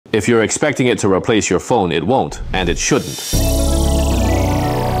If you're expecting it to replace your phone, it won't, and it shouldn't.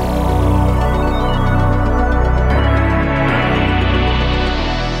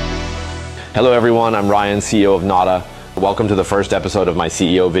 Hello everyone, I'm Ryan, CEO of Notta. Welcome to the first episode of my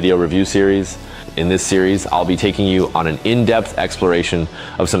CEO video review series. In this series, I'll be taking you on an in-depth exploration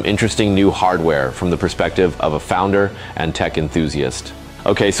of some interesting new hardware from the perspective of a founder and tech enthusiast.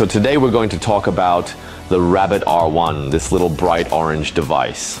 Okay, so today we're going to talk about the Rabbit R1, this little bright orange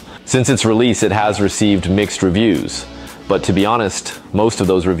device. Since its release, it has received mixed reviews. But to be honest, most of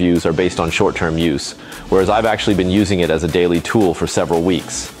those reviews are based on short-term use, whereas I've actually been using it as a daily tool for several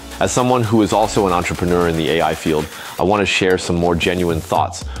weeks. As someone who is also an entrepreneur in the AI field, I want to share some more genuine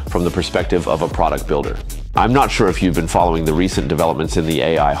thoughts from the perspective of a product builder. I'm not sure if you've been following the recent developments in the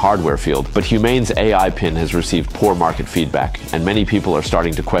AI hardware field, but Humane's AI pin has received poor market feedback, and many people are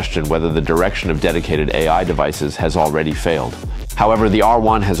starting to question whether the direction of dedicated AI devices has already failed. However, the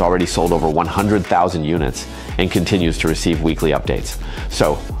R1 has already sold over 100,000 units and continues to receive weekly updates.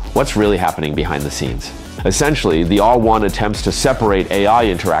 So, what's really happening behind the scenes? Essentially, the R1 attempts to separate AI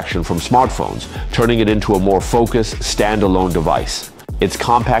interaction from smartphones, turning it into a more focused, standalone device. It's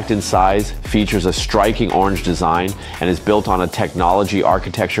compact in size, features a striking orange design, and is built on a technology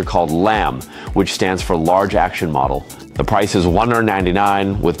architecture called LAM, which stands for Large Action Model. The price is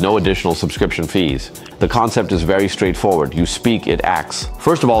 $199 with no additional subscription fees. The concept is very straightforward. You speak, it acts.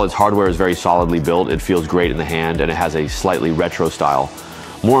 First of all, its hardware is very solidly built. It feels great in the hand, and it has a slightly retro style.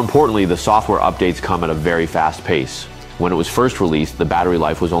 More importantly, the software updates come at a very fast pace. When it was first released, the battery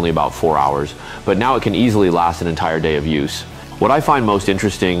life was only about 4 hours, but now it can easily last an entire day of use. What I find most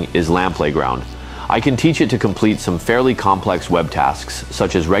interesting is LAM Playground. I can teach it to complete some fairly complex web tasks,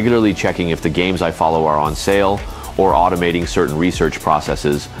 such as regularly checking if the games I follow are on sale, or automating certain research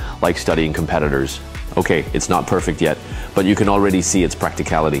processes, like studying competitors. Okay, it's not perfect yet, but you can already see its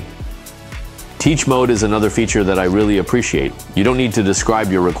practicality. Teach mode is another feature that I really appreciate. You don't need to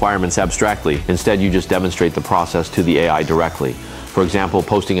describe your requirements abstractly. Instead, you just demonstrate the process to the AI directly. For example,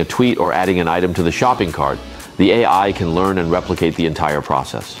 posting a tweet or adding an item to the shopping cart. The AI can learn and replicate the entire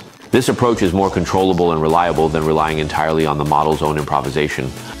process. This approach is more controllable and reliable than relying entirely on the model's own improvisation.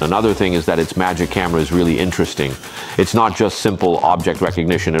 Another thing is that its magic camera is really interesting. It's not just simple object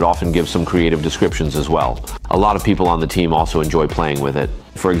recognition, it often gives some creative descriptions as well. A lot of people on the team also enjoy playing with it.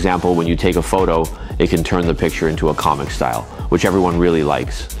 For example, when you take a photo, it can turn the picture into a comic style, which everyone really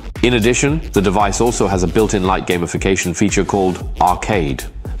likes. In addition, the device also has a built-in light gamification feature called Arcade.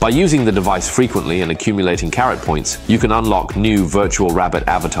 By using the device frequently and accumulating carrot points, you can unlock new virtual rabbit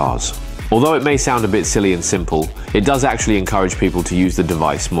avatars. Although it may sound a bit silly and simple, it does actually encourage people to use the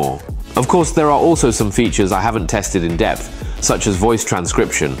device more. Of course, there are also some features I haven't tested in depth, such as voice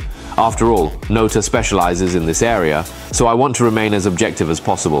transcription. After all, Notta specializes in this area, so I want to remain as objective as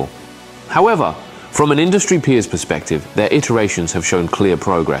possible. However, from an industry peer's perspective, their iterations have shown clear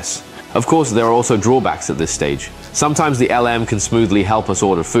progress. Of course, there are also drawbacks at this stage. Sometimes the LM can smoothly help us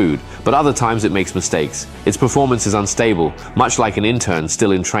order food, but other times it makes mistakes. Its performance is unstable, much like an intern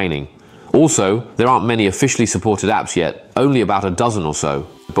still in training. Also, there aren't many officially supported apps yet, only about a dozen or so.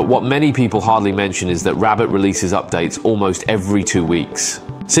 But what many people hardly mention is that Rabbit releases updates almost every 2 weeks.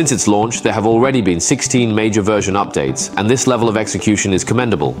 Since its launch, there have already been 16 major version updates, and this level of execution is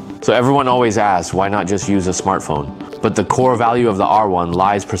commendable. So everyone always asks, why not just use a smartphone? But the core value of the R1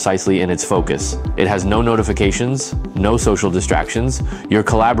 lies precisely in its focus. It has no notifications, no social distractions. You're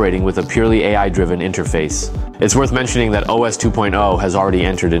collaborating with a purely AI-driven interface. It's worth mentioning that OS 2.0 has already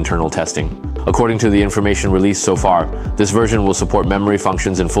entered internal testing. According to the information released so far, this version will support memory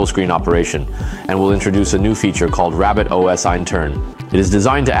functions and full-screen operation, and will introduce a new feature called Rabbit OS Intern. It is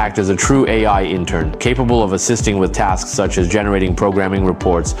designed to act as a true AI intern, capable of assisting with tasks such as generating programming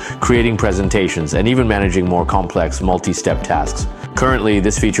reports, creating presentations, and even managing more complex multi-step tasks. Currently,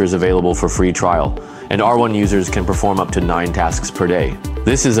 this feature is available for free trial, and R1 users can perform up to 9 tasks per day.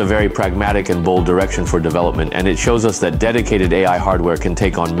 This is a very pragmatic and bold direction for development, and it shows us that dedicated AI hardware can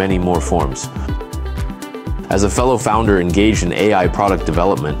take on many more forms. As a fellow founder engaged in AI product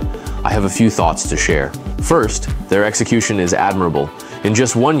development, I have a few thoughts to share. First, their execution is admirable. In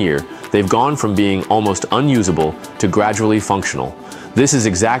just 1 year, they've gone from being almost unusable to gradually functional. This is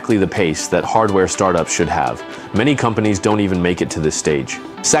exactly the pace that hardware startups should have. Many companies don't even make it to this stage.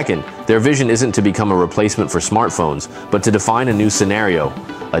 Second, their vision isn't to become a replacement for smartphones, but to define a new scenario,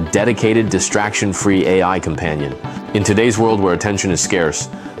 a dedicated, distraction-free AI companion. In today's world where attention is scarce,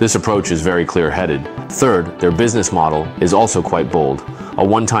 this approach is very clear-headed. Third, their business model is also quite bold. A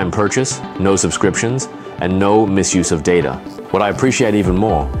one-time purchase, no subscriptions, and no misuse of data. What I appreciate even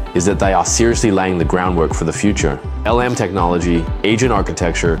more is that they are seriously laying the groundwork for the future. LM technology, agent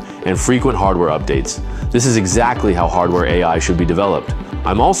architecture, and frequent hardware updates. This is exactly how hardware AI should be developed.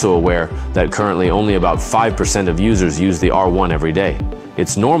 I'm also aware that currently only about 5% of users use the R1 every day.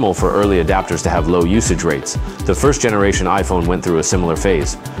 It's normal for early adapters to have low usage rates. The first generation iPhone went through a similar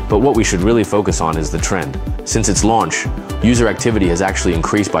phase, but what we should really focus on is the trend. Since its launch, user activity has actually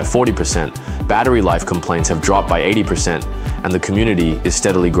increased by 40%, battery life complaints have dropped by 80%, and the community is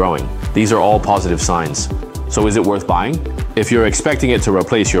steadily growing. These are all positive signs. So is it worth buying? If you're expecting it to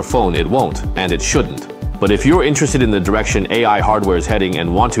replace your phone, it won't, and it shouldn't. But if you're interested in the direction AI hardware is heading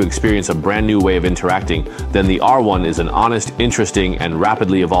and want to experience a brand new way of interacting, then the R1 is an honest, interesting, and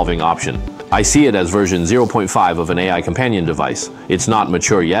rapidly evolving option. I see it as version 0.5 of an AI companion device. It's not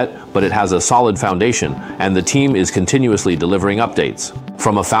mature yet, but it has a solid foundation, and the team is continuously delivering updates.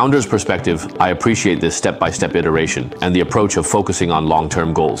 From a founder's perspective, I appreciate this step-by-step iteration and the approach of focusing on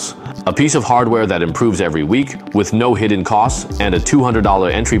long-term goals. A piece of hardware that improves every week, with no hidden costs and a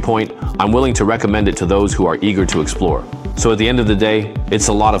 $200 entry point, I'm willing to recommend it to those who are eager to explore. So at the end of the day, it's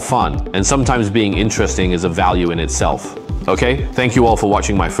a lot of fun, and sometimes being interesting is a value in itself. Okay, thank you all for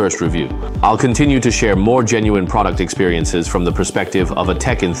watching my first review. I'll continue to share more genuine product experiences from the perspective of a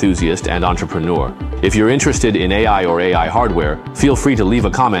tech enthusiast and entrepreneur. If you're interested in AI or AI hardware, feel free to leave a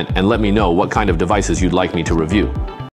comment and let me know what kind of devices you'd like me to review.